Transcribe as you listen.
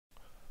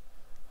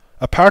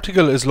A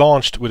particle is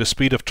launched with a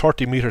speed of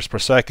 30 meters per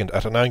second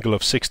at an angle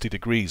of 60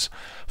 degrees.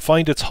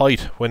 Find its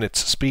height when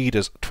its speed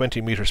is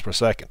 20 meters per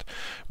second.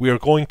 We are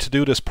going to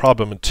do this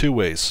problem in two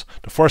ways.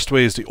 The first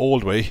way is the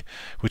old way,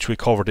 which we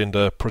covered in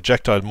the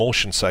projectile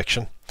motion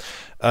section,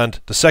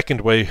 and the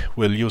second way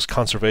we'll use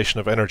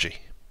conservation of energy.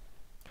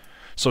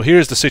 So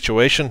here's the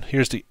situation.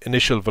 Here's the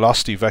initial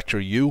velocity vector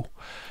u.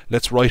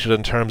 Let's write it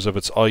in terms of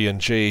its I and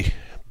j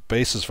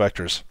basis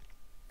vectors.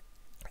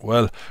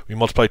 Well, we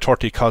multiply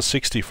 30 cos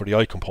 60 for the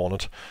I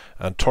component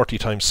and 30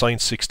 times sine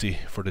 60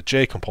 for the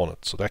j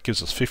component. So that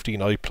gives us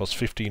 15i plus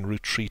 15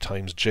 root 3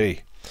 times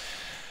j.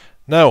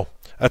 Now,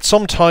 at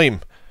some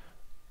time,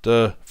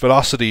 the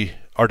velocity,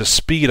 or the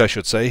speed I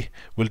should say,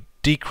 will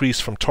decrease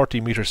from 30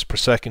 meters per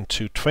second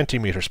to 20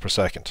 meters per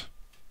second.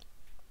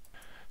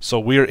 So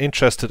we're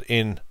interested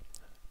in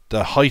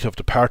the height of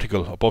the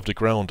particle above the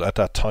ground at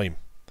that time.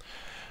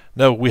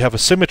 Now, we have a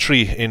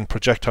symmetry in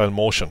projectile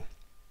motion,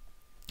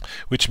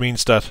 which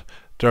means that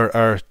there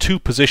are two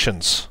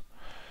positions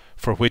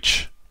for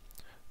which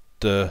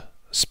the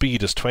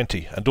speed is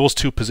 20, and those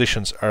two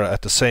positions are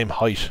at the same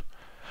height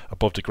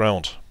above the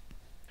ground.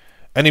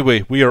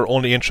 Anyway, we are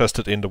only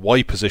interested in the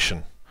y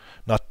position,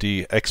 not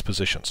the x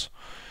positions.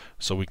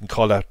 So we can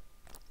call that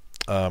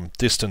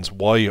distance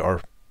y,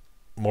 or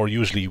more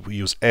usually we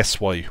use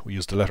sy. We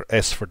use the letter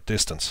s for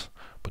distance,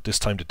 but this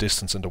time the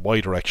distance in the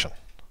y direction.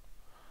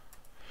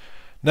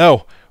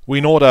 Now,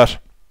 we know that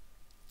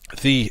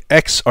the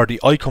x, or the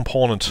I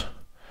component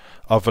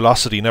of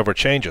velocity, never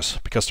changes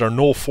because there are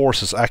no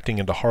forces acting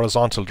in the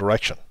horizontal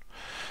direction.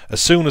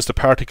 As soon as the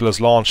particle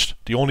is launched,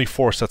 the only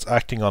force that's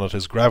acting on it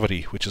is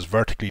gravity, which is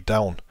vertically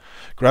down.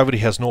 Gravity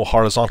has no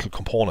horizontal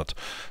component.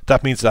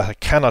 That means that it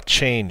cannot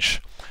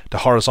change the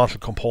horizontal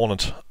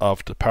component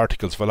of the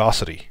particle's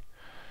velocity.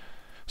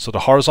 So the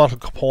horizontal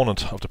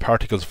component of the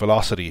particle's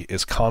velocity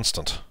is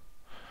constant.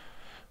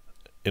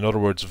 In other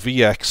words,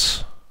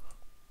 Vx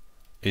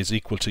is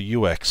equal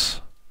to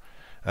ux.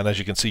 And as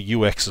you can see,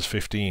 ux is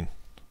 15.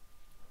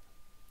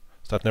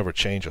 So that never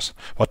changes.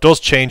 What does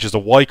change is the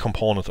y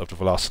component of the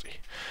velocity.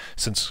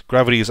 Since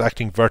gravity is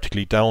acting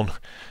vertically down,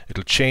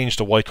 it'll change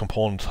the y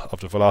component of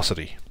the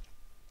velocity.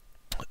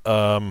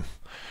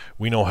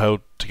 We know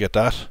how to get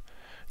that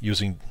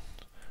using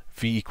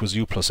v equals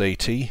u plus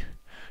at,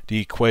 the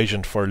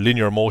equation for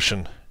linear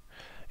motion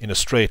in a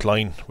straight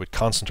line with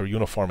constant or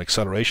uniform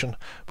acceleration,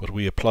 but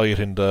we apply it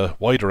in the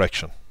y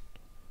direction.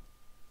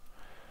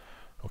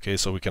 Okay,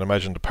 so we can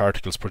imagine the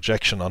particle's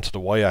projection onto the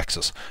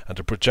y-axis, and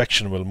the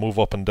projection will move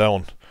up and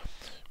down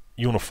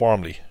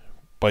uniformly.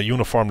 By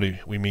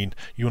uniformly, we mean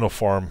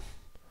uniform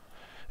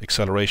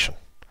acceleration.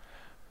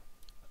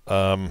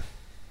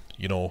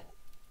 You know,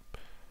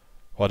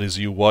 what is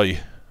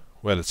uy?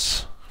 Well,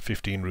 it's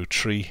 15 root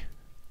 3.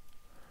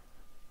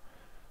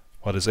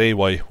 What is ay?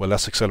 Well,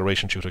 that's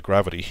acceleration due to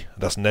gravity.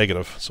 That's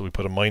negative, so we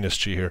put a minus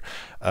g here.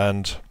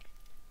 And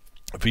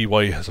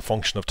vy is a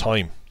function of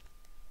time.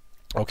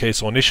 Okay,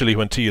 so initially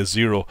when t is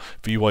 0,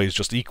 Vy is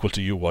just equal to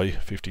Uy,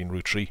 15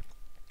 root 3.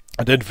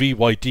 And then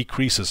Vy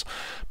decreases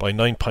by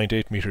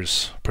 9.8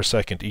 meters per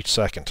second each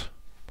second.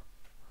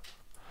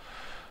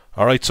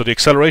 Alright, so the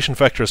acceleration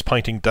vector is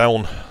pointing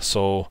down,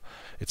 so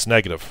it's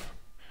negative.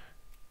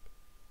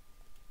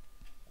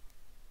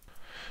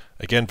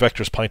 Again,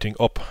 vectors pointing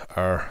up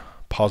are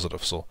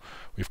positive, so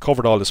we've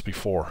covered all this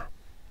before.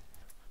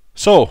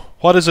 So,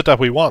 what is it that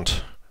we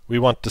want? We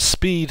want the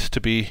speed to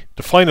be,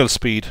 the final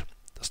speed,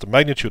 that's the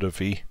magnitude of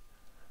v,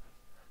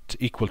 to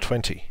equal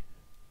 20.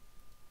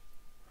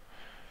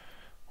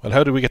 Well,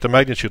 how do we get the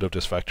magnitude of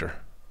this vector?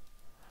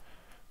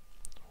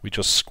 We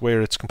just square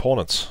its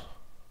components,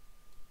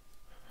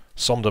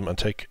 sum them and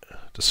take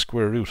the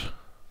square root.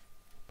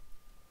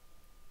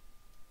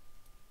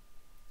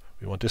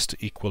 We want this to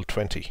equal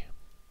 20.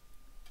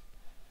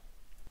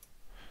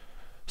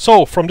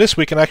 So from this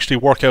we can actually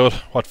work out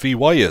what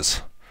Vy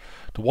is.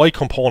 The y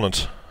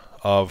component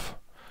of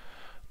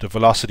the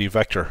velocity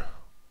vector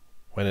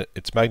when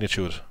its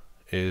magnitude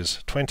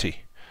is 20.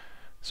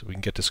 So we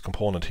can get this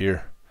component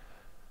here.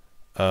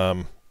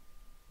 Well,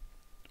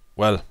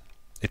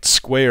 its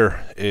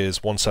square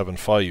is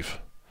 175.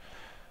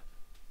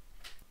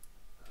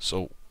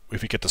 So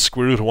if we get the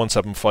square root of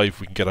 175,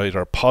 we can get either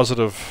a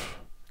positive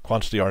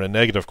quantity or a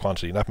negative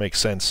quantity, and that makes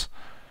sense.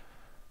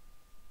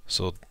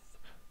 So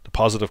the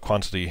positive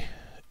quantity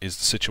is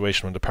the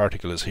situation when the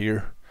particle is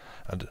here,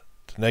 and the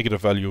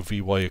negative value of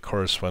Vy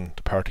occurs when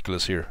the particle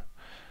is here,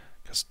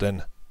 because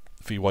then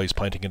Vy is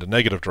pointing in the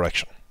negative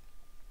direction.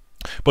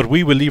 But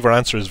we will leave our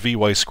answer as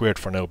Vy squared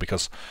for now,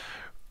 because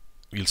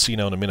you'll see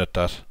now in a minute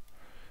that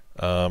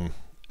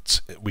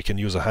we can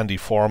use a handy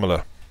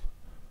formula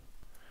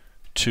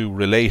to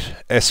relate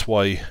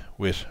Sy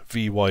with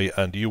Vy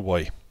and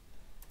Uy.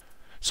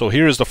 So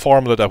here is the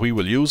formula that we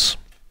will use.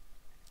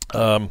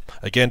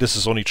 Again, this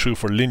is only true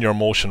for linear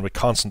motion with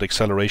constant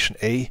acceleration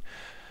a,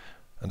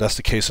 and that's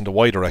the case in the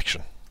y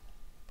direction.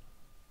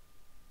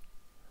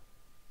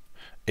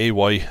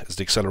 Ay is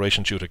the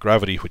acceleration due to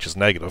gravity, which is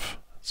negative.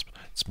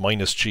 It's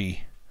minus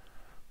g.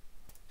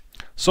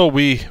 So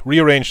we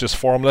rearrange this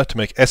formula to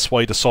make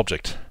Sy the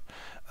subject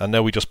And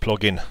now we just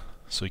plug in.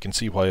 So you can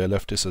see why I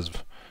left this as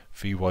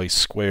Vy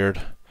squared.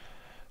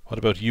 What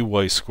about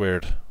Uy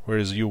squared? Where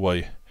is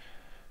Uy?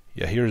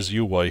 Yeah, here's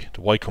Uy,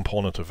 the y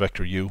component of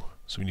vector u.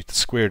 So we need to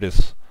square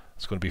this.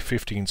 It's going to be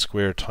 15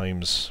 squared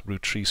times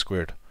root 3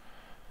 squared.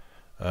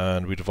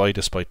 And we divide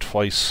this by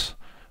twice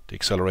the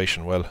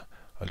acceleration. Well,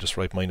 I'll just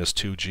write minus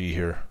 2g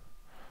here.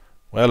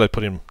 Well, I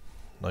put in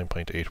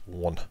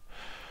 9.81.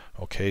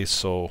 Okay,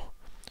 so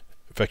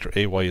vector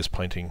ay is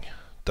pointing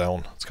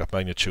down. It's got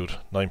magnitude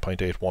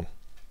 9.81.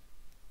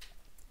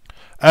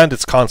 And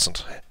it's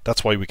constant.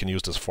 That's why we can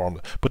use this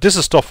formula. But this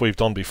is stuff we've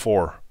done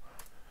before.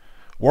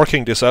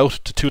 Working this out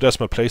to 2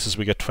 decimal places,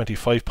 we get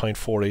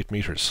 25.48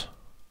 meters.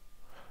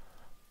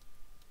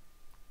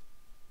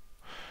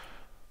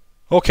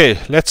 Okay,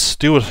 let's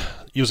do it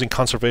using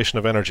conservation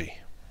of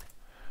energy.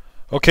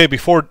 Okay,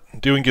 before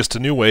doing this the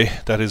new way,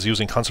 that is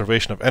using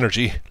conservation of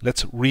energy,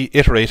 let's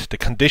reiterate the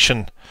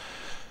condition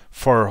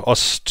for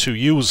us to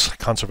use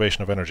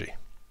conservation of energy.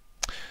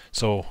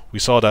 So we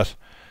saw that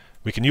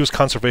we can use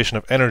conservation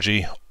of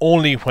energy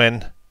only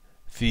when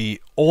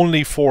the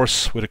only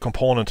force with a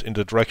component in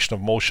the direction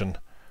of motion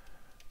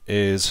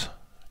is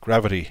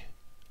gravity.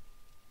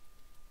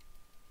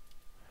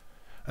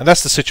 And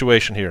that's the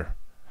situation here.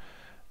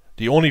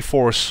 The only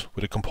force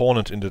with a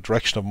component in the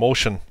direction of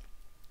motion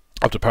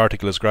of the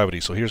particle is gravity.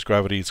 So here's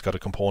gravity, it's got a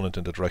component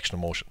in the direction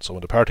of motion. So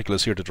when the particle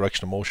is here, the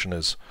direction of motion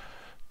is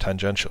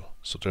tangential.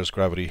 So there's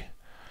gravity,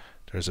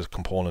 there's a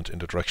component in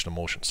the direction of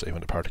motion, say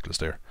when the particle is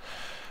there.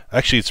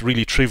 Actually, it's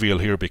really trivial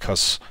here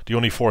because the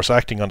only force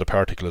acting on the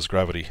particle is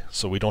gravity.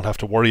 So we don't have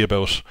to worry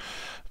about,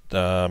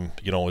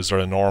 is there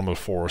a normal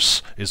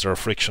force? Is there a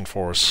friction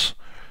force?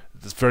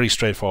 It's very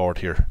straightforward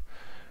here.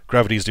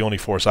 Gravity is the only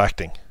force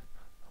acting.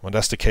 When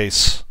that's the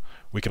case,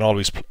 we can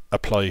always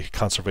apply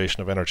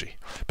conservation of energy.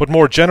 But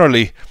more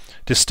generally,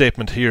 this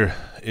statement here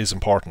is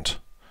important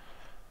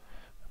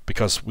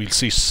because we'll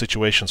see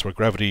situations where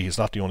gravity is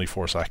not the only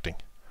force acting.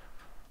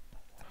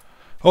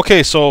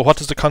 Okay, so what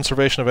does the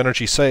conservation of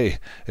energy say?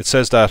 It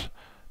says that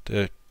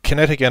the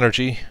kinetic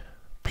energy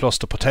plus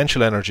the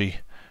potential energy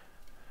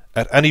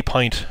at any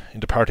point in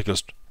the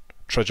particle's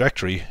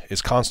trajectory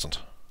is constant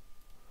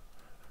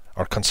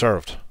or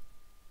conserved.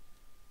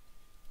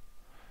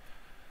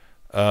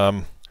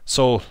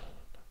 So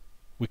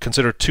we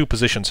consider two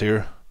positions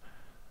here.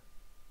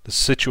 The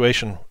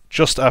situation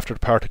just after the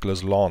particle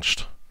is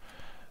launched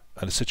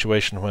and the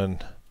situation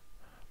when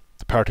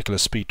the particle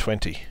is speed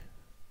 20.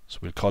 So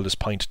we'll call this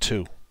point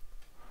 2.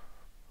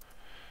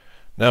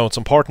 Now it's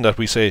important that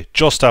we say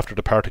just after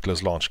the particle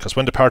is launched, because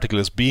when the particle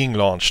is being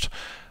launched,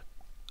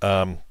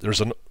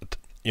 there's a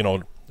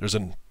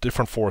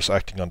different force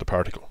acting on the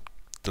particle.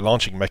 The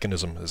launching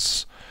mechanism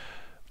is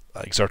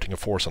exerting a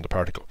force on the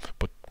particle,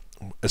 but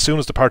as soon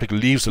as the particle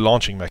leaves the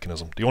launching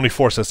mechanism, the only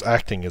force that's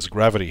acting is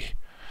gravity.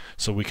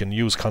 So we can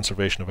use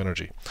conservation of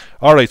energy.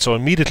 Alright, so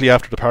immediately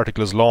after the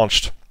particle is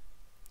launched,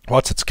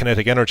 what's its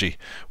kinetic energy?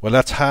 Well,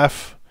 that's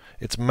half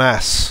its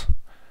mass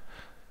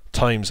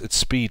times its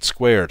speed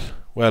squared.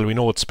 Well, we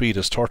know its speed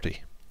is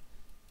 30.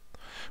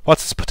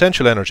 What's its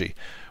potential energy?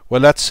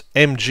 Well, that's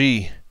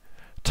mg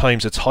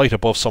times its height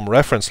above some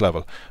reference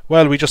level.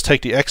 Well, we just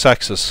take the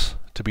x-axis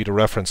to be the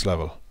reference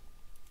level.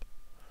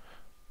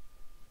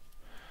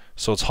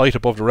 So its height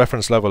above the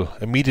reference level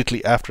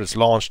immediately after it's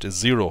launched is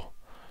 0.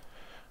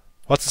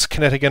 What's its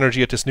kinetic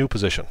energy at this new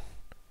position?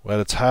 Well,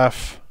 it's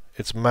half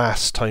its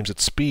mass times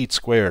its speed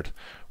squared.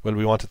 Well,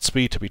 we want its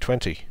speed to be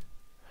 20.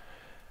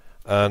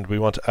 And we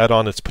want to add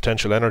on its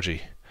potential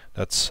energy.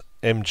 That's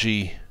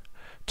mg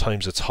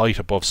times its height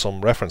above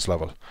some reference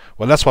level.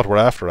 Well, that's what we're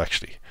after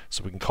actually.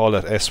 So we can call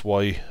that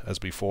sy as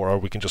before, or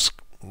we can just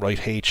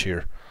write h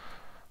here.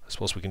 I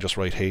suppose we can just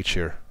write h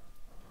here.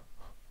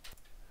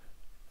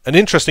 An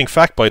interesting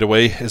fact, by the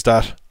way, is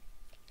that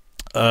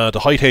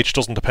the height h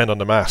doesn't depend on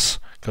the mass,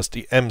 because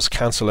the m's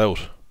cancel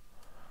out.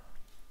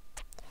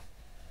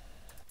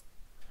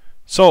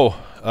 So,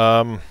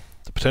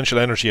 the potential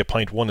energy at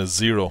point 1 is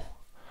 0.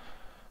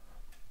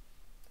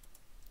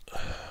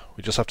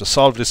 We just have to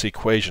solve this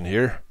equation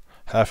here.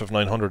 Half of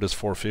 900 is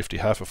 450,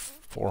 half of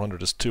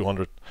 400 is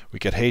 200. We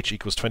get h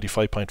equals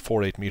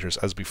 25.48 meters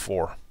as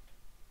before.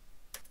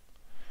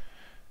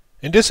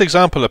 In this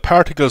example, a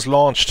particle is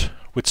launched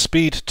with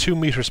speed 2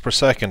 meters per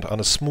second on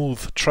a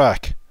smooth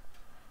track.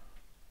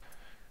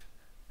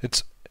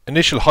 Its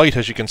initial height,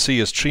 as you can see,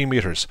 is 3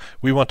 meters.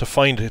 We want to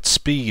find its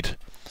speed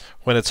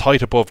when its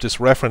height above this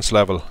reference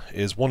level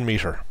is 1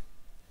 meter.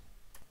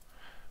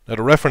 Now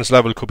the reference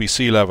level could be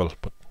sea level,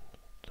 but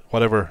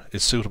whatever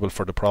is suitable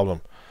for the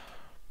problem.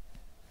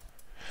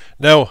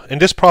 Now in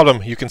this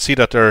problem you can see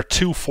that there are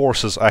two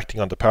forces acting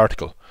on the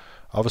particle.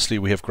 Obviously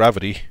we have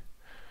gravity,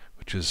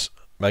 which is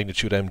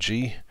magnitude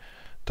mg.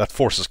 That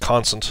force is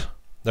constant,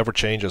 never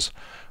changes.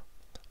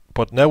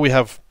 But now we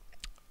have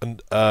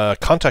a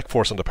contact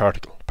force on the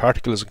particle. The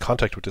particle is in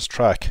contact with this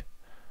track,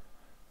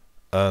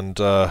 and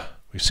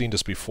we've seen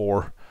this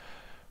before.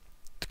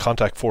 The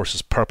contact force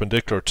is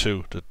perpendicular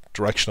to the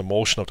direction of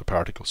motion of the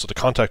particle. So the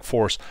contact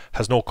force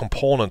has no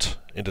component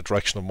in the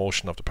direction of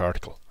motion of the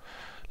particle.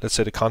 Let's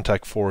say the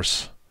contact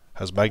force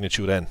has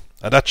magnitude n,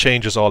 and that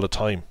changes all the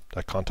time,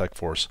 that contact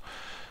force.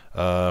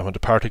 When the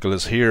particle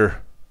is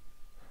here,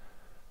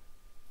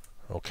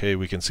 okay,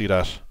 we can see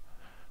that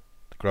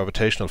the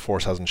gravitational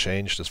force hasn't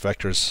changed. This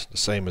vector is the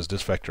same as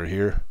this vector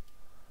here,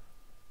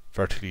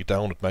 vertically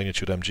down with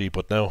magnitude mg,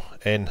 but now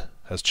n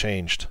has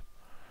changed.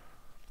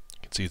 You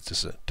can see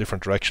it's a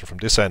different direction from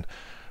this end,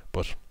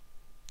 but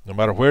no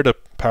matter where the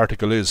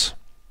particle is,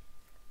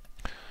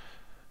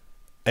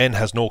 n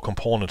has no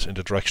component in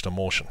the direction of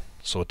motion.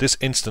 So at this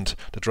instant,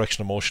 the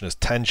direction of motion is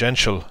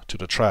tangential to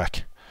the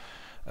track,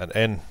 and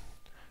n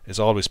is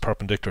always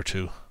perpendicular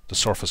to the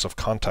surface of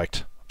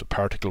contact of the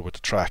particle with the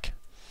track.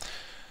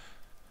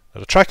 Now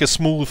the track is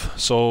smooth,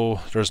 so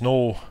there's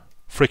no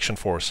friction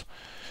force.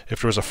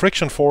 If there was a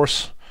friction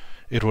force,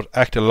 it would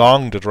act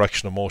along the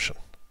direction of motion.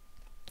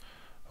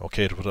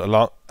 Okay, it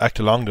would act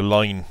along the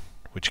line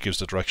which gives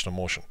the direction of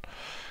motion.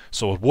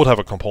 So it would have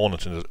a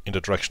component in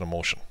the direction of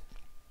motion.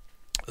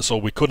 So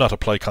we could not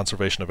apply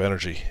conservation of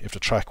energy if the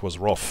track was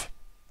rough.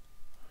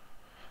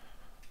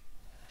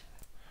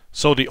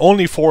 So the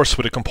only force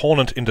with a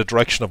component in the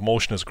direction of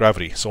motion is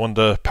gravity. So when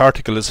the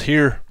particle is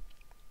here,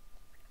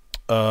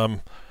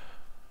 the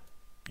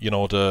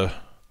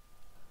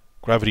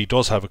gravity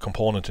does have a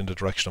component in the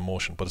direction of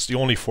motion, but it's the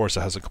only force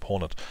that has a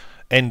component.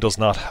 N does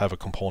not have a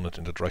component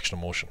in the direction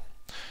of motion.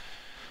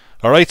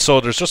 Alright, so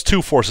there's just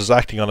two forces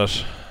acting on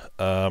it.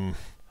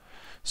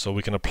 So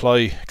we can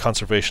apply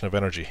conservation of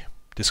energy.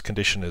 This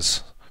condition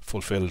is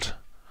fulfilled.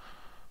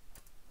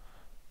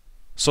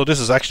 So this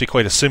is actually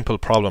quite a simple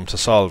problem to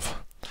solve.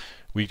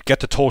 We get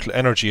the total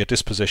energy at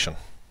this position.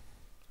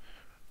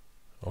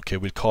 Okay,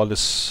 we'll call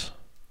this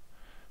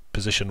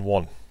position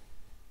 1.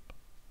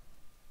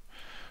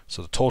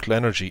 So the total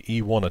energy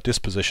E1 at this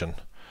position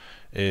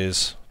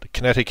is the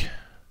kinetic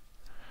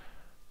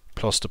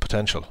plus the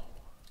potential.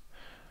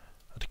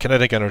 The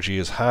kinetic energy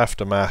is half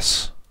the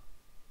mass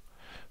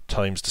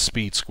times the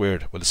speed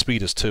squared. Well, the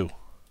speed is 2.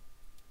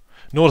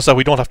 Notice that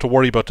we don't have to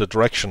worry about the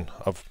direction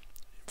of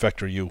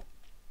vector u.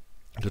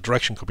 The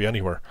direction could be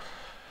anywhere.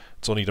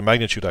 It's only the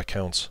magnitude that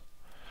counts.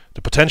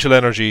 The potential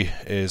energy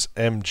is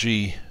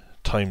mg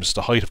times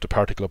the height of the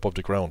particle above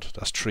the ground.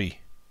 That's 3.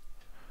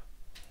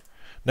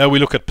 Now we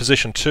look at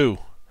position 2.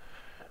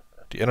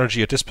 The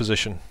energy at this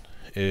position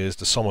is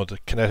the sum of the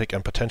kinetic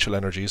and potential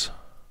energies.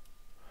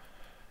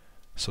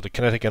 So the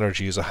kinetic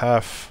energy is a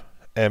half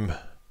m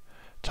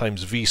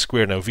times v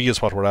squared. Now v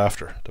is what we're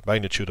after, the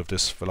magnitude of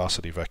this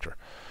velocity vector.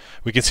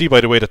 We can see, by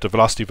the way, that the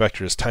velocity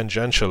vector is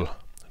tangential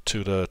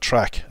to the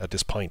track at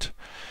this point.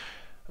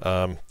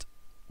 But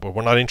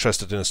we're not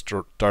interested in its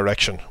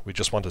direction, we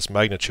just want its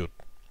magnitude.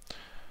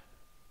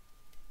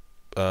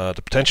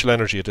 The potential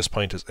energy at this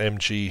point is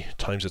mg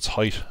times its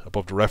height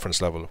above the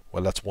reference level.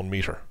 Well, that's 1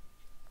 meter.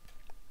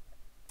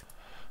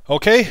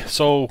 Okay,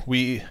 so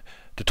the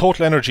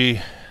total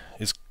energy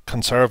is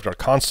conserved or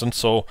constant,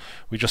 so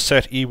we just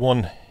set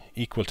E1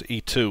 equal to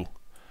E2.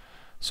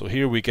 So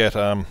here we get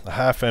a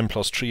half m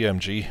plus 3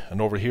 mg,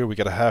 and over here we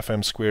get a half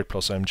m squared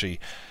plus mg.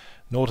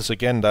 Notice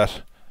again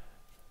that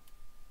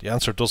the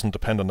answer doesn't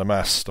depend on the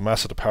mass. The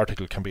mass of the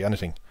particle can be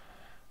anything.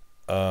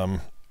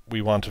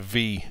 We want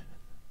v.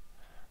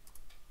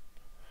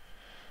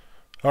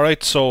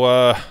 Alright, so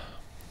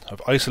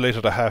I've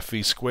isolated a half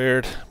v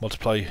squared,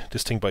 multiply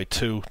this thing by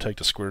 2, take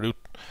the square root.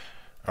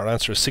 Our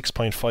answer is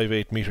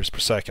 6.58 meters per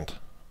second.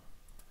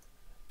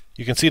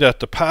 You can see that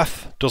the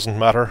path doesn't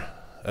matter,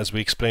 as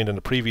we explained in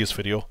the previous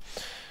video.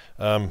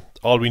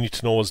 All we need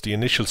to know is the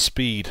initial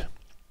speed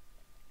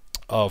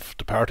of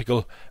the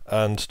particle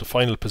and the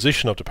final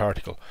position of the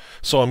particle.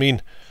 So I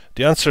mean,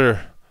 the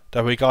answer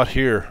that we got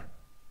here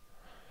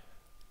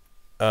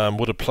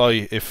would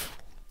apply if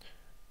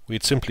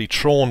we'd simply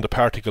thrown the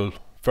particle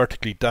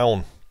vertically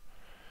down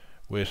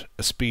with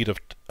a speed of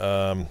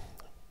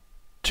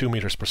 2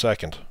 meters per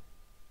second.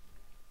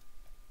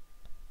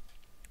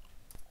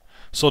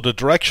 So the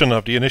direction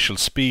of the initial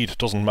speed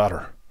doesn't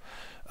matter.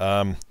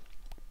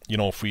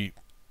 If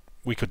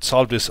we could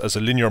solve this as a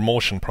linear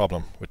motion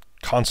problem with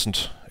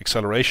constant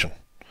acceleration.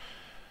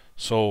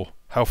 So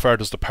how far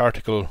does the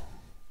particle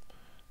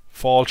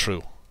fall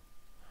through?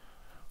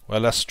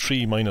 Well, that's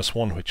 3 minus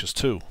 1, which is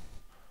 2.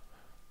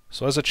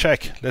 So as a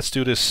check, let's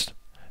do this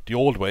the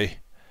old way.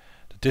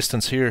 The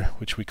distance here,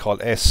 which we call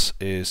s,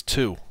 is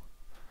 2.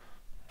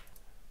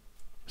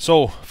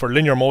 So for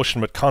linear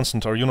motion with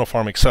constant or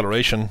uniform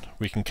acceleration,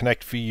 we can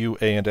connect vu,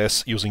 a and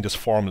s using this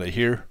formula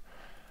here.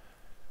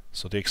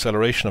 So the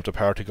acceleration of the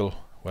particle,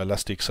 well,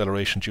 that's the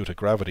acceleration due to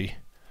gravity,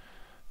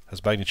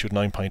 has magnitude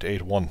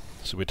 9.81.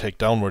 So we take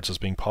downwards as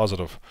being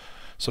positive.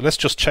 So let's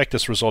just check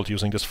this result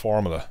using this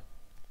formula.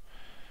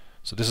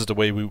 So this is the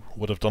way we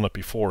would have done it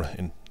before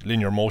in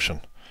linear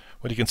motion.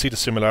 Well, you can see the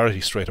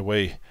similarity straight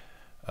away.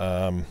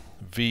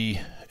 V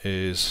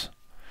is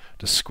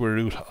the square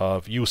root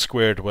of u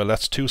squared, well,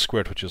 that's 2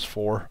 squared, which is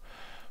 4,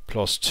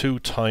 plus 2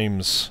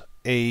 times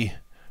a,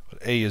 well,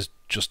 a is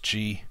just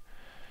g,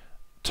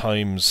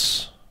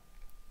 times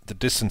the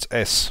distance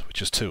s,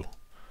 which is 2.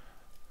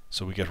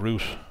 So we get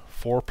root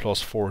 4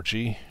 plus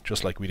 4g,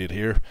 just like we did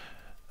here,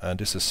 and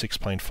this is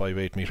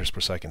 6.58 meters per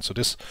second.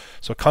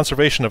 So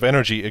conservation of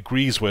energy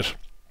agrees with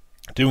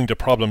doing the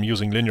problem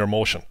using linear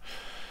motion.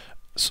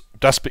 So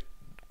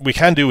we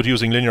can do it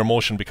using linear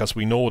motion because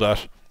we know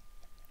that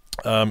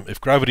if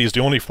gravity is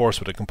the only force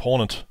with a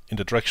component in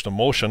the direction of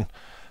motion,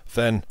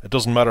 then it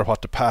doesn't matter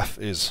what the path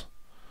is.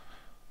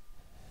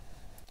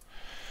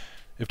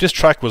 If this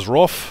track was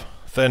rough,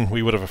 then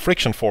we would have a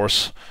friction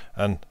force,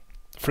 and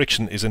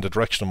friction is in the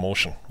direction of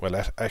motion. Well,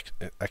 that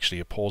actually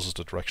opposes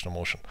the direction of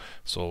motion,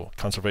 so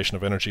conservation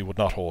of energy would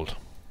not hold.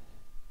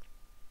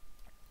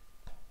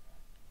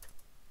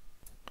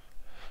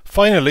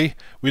 Finally,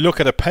 we look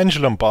at a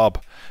pendulum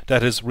bob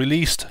that is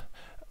released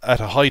at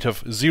a height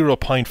of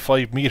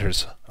 0.5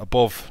 meters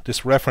above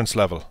this reference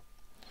level.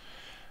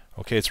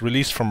 Okay, it's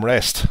released from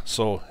rest,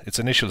 so its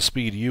initial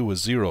speed u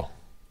is 0.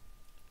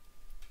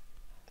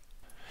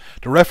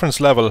 The reference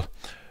level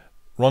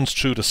runs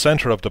through the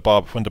center of the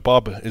bob when the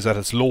bob is at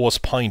its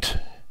lowest point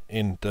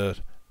in the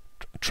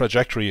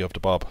trajectory of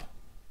the bob.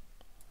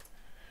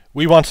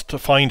 We want to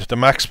find the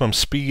maximum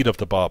speed of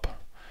the bob.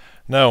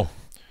 Now,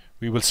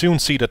 we will soon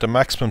see that the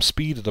maximum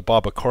speed of the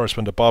bob occurs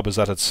when the bob is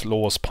at its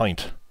lowest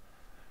point.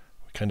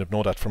 We kind of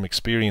know that from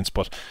experience,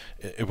 but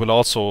it will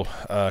also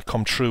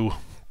come true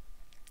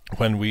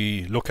when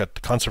we look at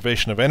the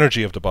conservation of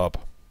energy of the bob.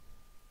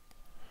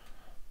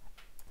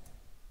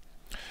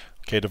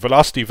 Okay, the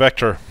velocity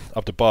vector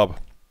of the bob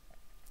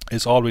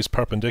is always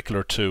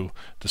perpendicular to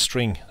the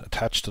string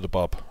attached to the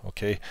bob.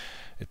 Okay,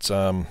 it's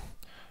in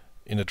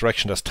a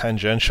direction that's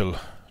tangential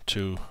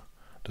to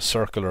the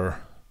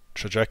circular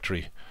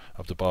trajectory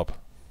of the bob.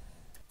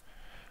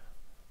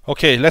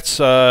 Okay, let's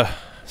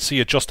see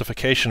a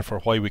justification for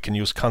why we can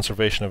use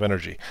conservation of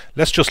energy.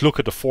 Let's just look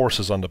at the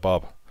forces on the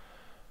bob.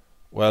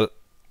 Well,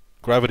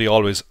 gravity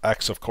always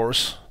acts, of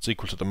course. It's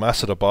equal to the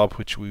mass of the bob,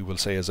 which we will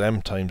say is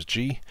m times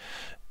g.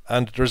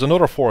 And there's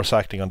another force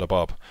acting on the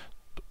bob.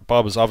 The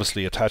bob is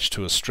obviously attached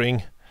to a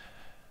string,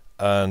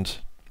 and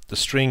the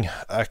string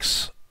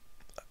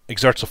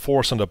exerts a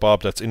force on the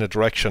bob that's in a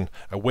direction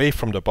away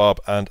from the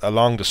bob and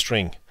along the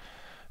string.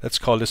 Let's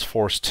call this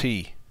force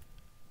T.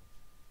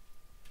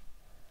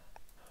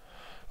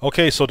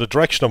 Okay, so the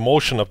direction of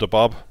motion of the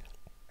bob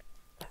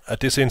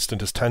at this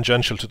instant is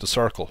tangential to the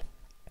circle.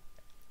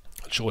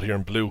 I'll show it here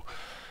in blue.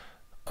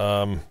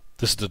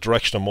 This is the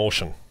direction of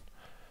motion.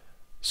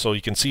 So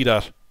you can see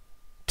that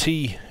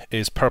T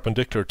is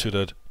perpendicular to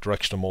the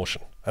direction of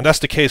motion, and that's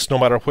the case no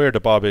matter where the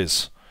bob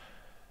is,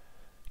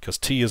 because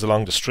T is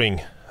along the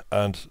string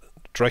and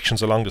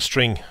directions along the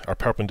string are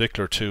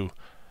perpendicular to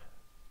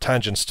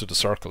tangents to the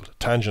circle,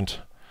 tangent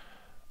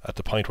at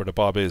the point where the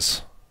bob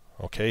is.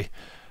 Okay,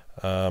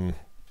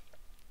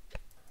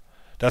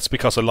 that's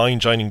because a line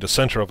joining the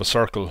center of a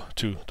circle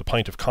to the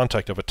point of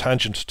contact of a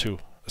tangent to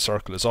a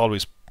circle is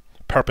always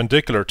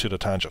perpendicular to the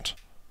tangent.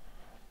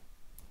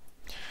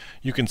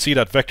 You can see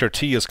that vector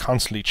t is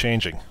constantly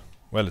changing.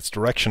 Well, its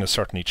direction is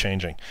certainly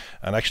changing,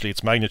 and actually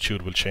its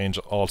magnitude will change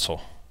also.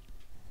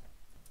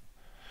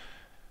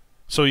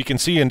 So you can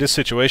see in this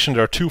situation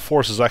there are two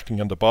forces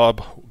acting on the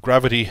bob,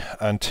 gravity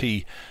and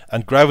T,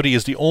 and gravity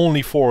is the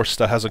only force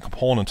that has a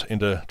component in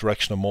the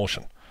direction of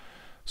motion.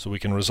 So we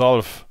can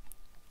resolve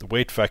the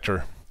weight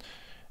vector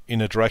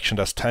in a direction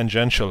that's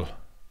tangential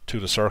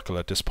to the circle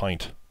at this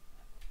point.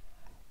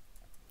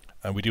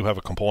 And we do have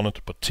a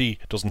component, but T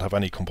doesn't have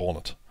any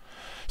component.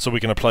 So we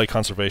can apply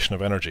conservation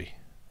of energy.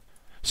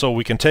 So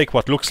we can take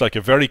what looks like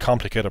a very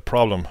complicated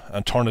problem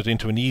and turn it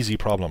into an easy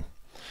problem.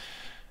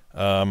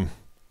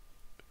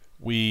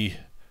 We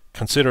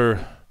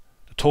consider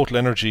the total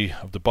energy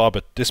of the bob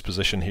at this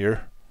position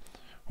here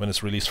when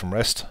it's released from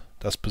rest.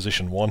 That's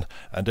position 1,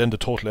 and then the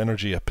total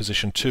energy at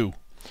position 2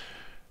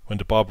 when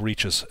the bob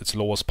reaches its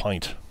lowest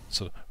point.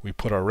 So we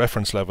put our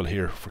reference level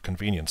here for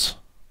convenience.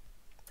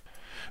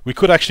 We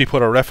could actually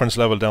put our reference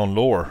level down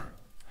lower,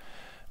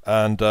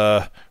 and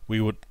we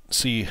would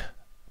see,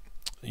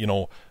 you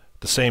know,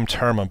 the same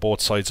term on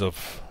both sides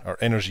of our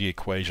energy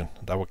equation.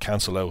 That would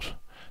cancel out.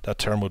 That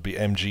term would be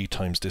mg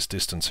times this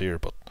distance here,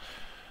 but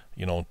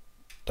you know,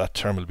 that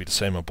term will be the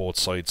same on both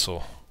sides,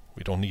 so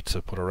we don't need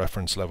to put a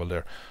reference level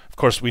there. Of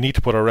course, we need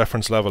to put our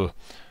reference level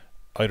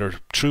either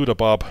through the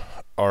bob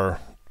or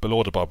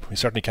below the bob. We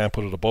certainly can't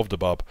put it above the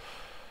bob.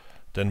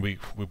 Then we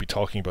will be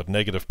talking about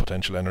negative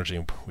potential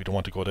energy. We don't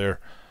want to go there.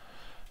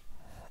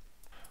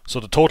 So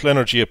the total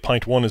energy at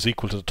point 1 is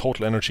equal to the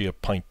total energy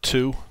at point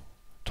 2.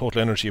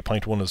 Total energy at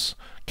point 1 is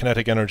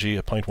kinetic energy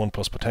at point 1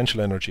 plus potential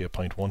energy at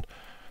point 1.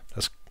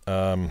 That's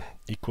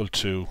equal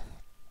to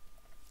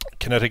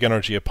kinetic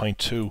energy at point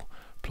 2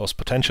 plus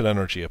potential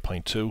energy at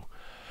point 2.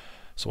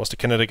 So what's the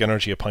kinetic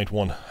energy at point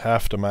 1?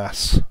 Half the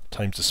mass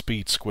times the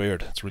speed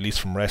squared. It's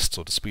released from rest,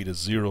 so the speed is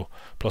 0,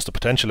 plus the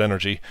potential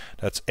energy,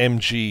 that's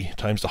mg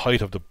times the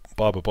height of the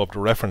bob above the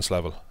reference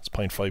level. It's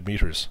 0.5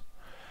 meters.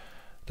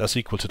 That's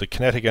equal to the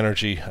kinetic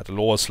energy at the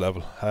lowest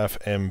level, half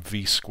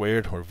mv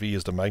squared, where v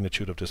is the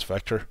magnitude of this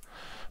vector.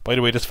 By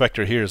the way, this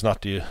vector here is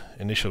not the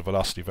initial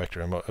velocity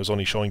vector. I was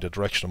only showing the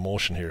direction of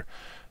motion here.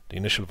 The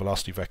initial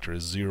velocity vector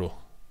is 0.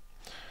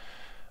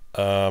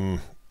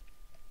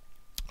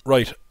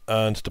 Right,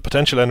 and the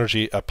potential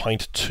energy at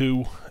point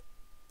 2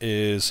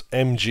 is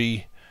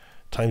mg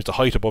times the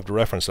height above the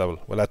reference level.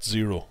 Well, that's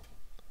 0.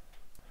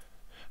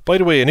 By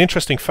the way, an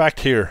interesting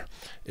fact here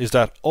is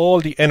that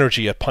all the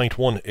energy at point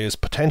 1 is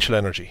potential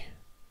energy.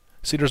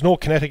 See, there's no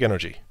kinetic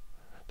energy.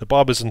 The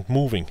bob isn't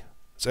moving.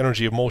 Its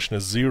energy of motion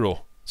is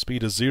 0.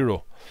 Speed is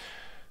 0.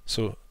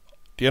 So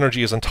the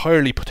energy is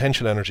entirely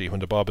potential energy when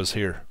the bob is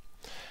here.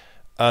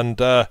 And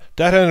that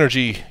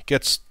energy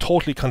gets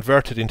totally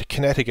converted into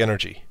kinetic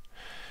energy.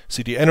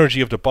 See, the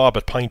energy of the bob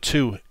at point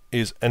 2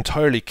 is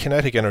entirely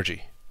kinetic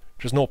energy.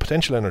 There's no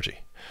potential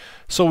energy.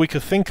 So we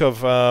could think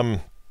of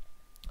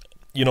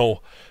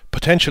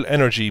potential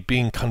energy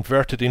being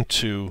converted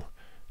into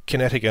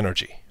kinetic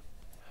energy.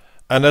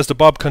 And as the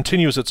bob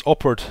continues its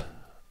upward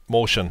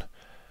motion,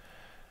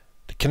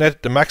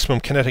 the maximum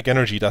kinetic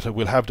energy that it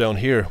will have down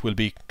here will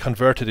be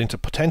converted into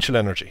potential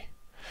energy.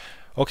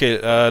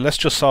 Okay, let's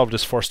just solve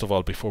this first of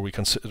all before we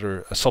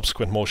consider a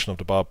subsequent motion of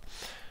the bob.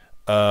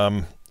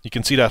 You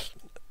can see that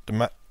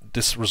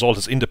this result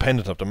is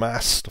independent of the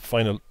mass,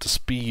 the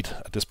speed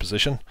at this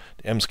position.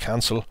 The m's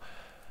cancel.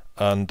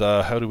 And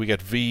how do we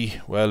get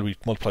v? Well, we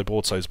multiply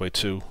both sides by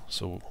 2.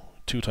 So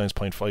 2 times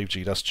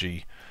 0.5g, that's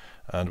g.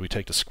 And we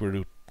take the square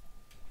root.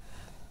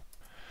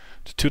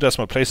 To 2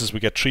 decimal places, we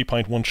get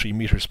 3.13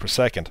 meters per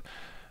second.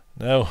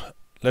 Now,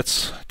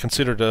 let's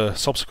consider the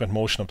subsequent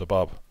motion of the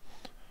bob.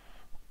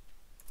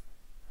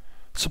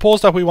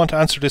 Suppose that we want to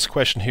answer this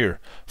question here.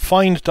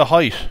 Find the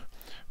height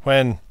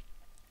when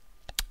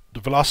the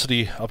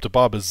velocity of the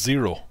bob is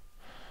 0.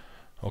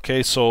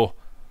 Okay, so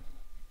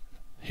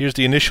here's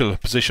the initial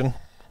position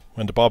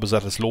when the bob is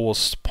at its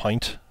lowest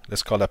point.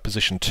 Let's call that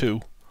position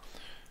 2.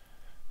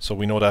 So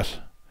we know that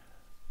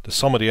the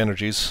sum of the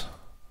energies,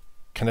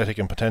 kinetic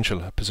and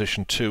potential, at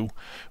position 2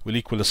 will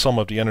equal the sum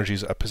of the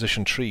energies at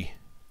position 3.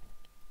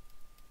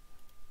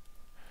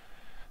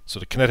 So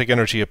the kinetic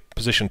energy at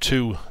position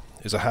 2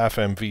 is a half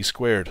mv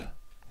squared.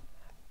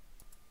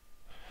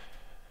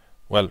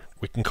 Well,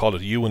 we can call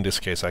it u in this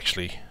case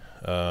actually.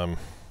 I'll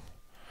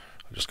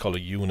just call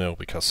it u now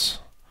because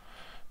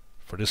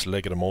for this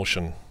leg of the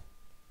motion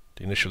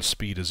the initial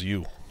speed is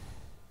u.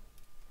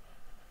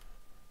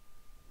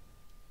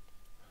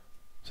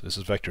 So this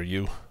is vector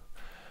u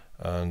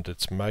and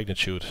its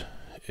magnitude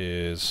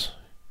is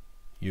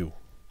u.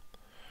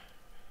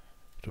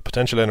 The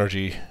potential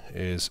energy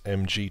is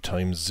mg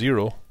times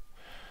 0.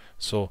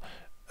 So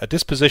at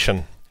this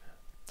position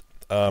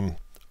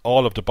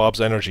all of the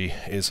bob's energy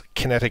is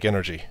kinetic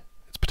energy.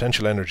 Its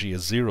potential energy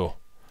is 0.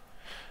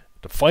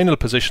 The final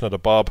position of the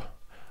bob,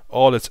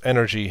 all its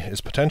energy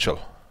is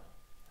potential.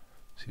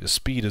 See, the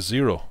speed is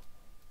 0.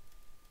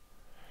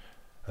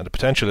 And the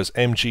potential is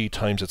mg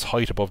times its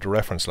height above the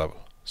reference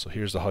level. So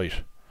here's the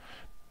height.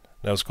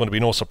 Now it's going to be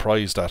no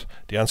surprise that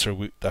the answer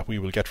that we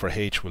will get for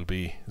h will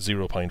be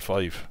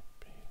 0.5.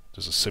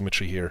 There's a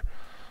symmetry here.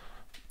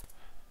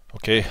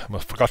 Okay, I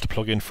forgot to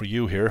plug in for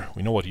u here.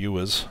 We know what u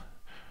is.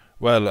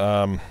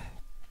 Well,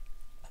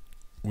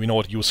 we know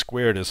what u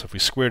squared is. If we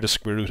square the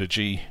square root of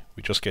g,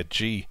 we just get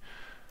g.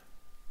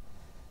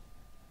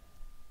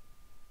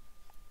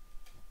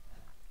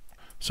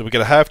 So we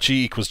get a half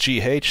g equals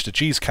gh, the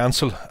g's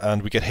cancel,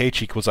 and we get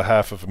h equals a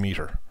half of a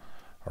meter,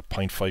 or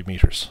 0.5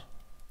 meters.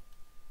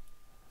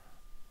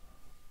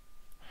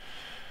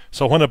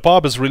 So when a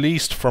bob is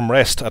released from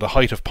rest at a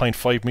height of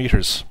 0.5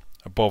 meters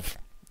above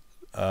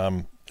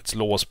its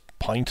lowest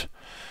point,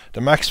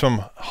 the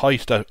maximum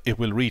height that it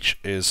will reach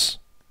is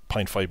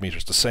 0.5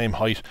 meters, the same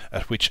height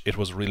at which it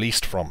was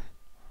released from.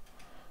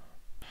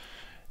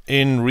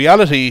 In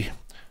reality,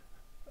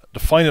 the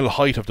final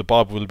height of the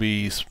bob will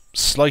be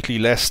slightly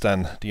less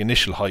than the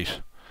initial height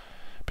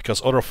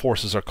because other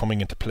forces are coming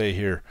into play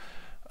here.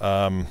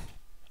 There's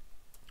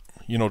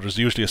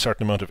usually a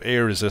certain amount of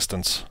air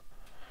resistance,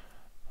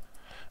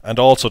 and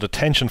also the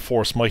tension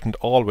force mightn't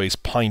always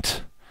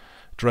point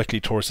directly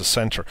towards the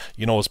center.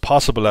 It's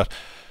possible that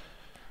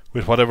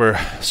with whatever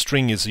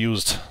string is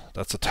used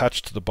that's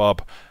attached to the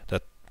bob,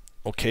 that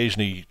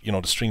occasionally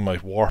the string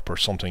might warp or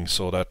something,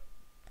 so that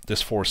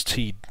this force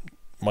T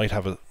might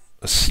have a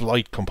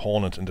slight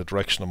component in the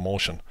direction of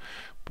motion,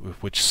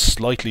 which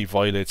slightly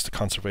violates the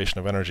conservation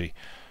of energy.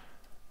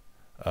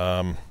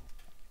 Of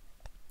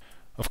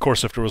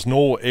course, if there was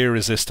no air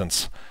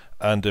resistance,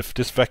 and if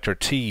this vector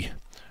T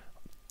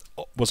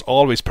was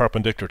always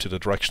perpendicular to the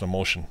direction of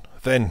motion,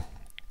 then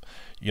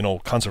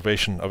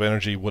conservation of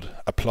energy would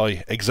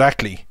apply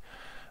exactly,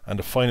 and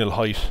the final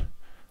height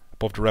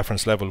above the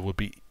reference level would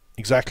be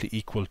exactly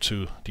equal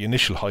to the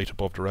initial height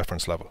above the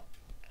reference level.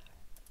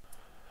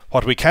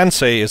 What we can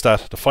say is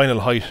that the final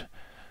height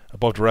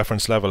above the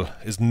reference level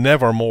is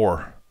never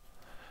more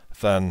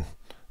than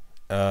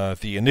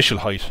the initial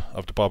height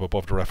of the bob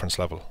above the reference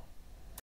level.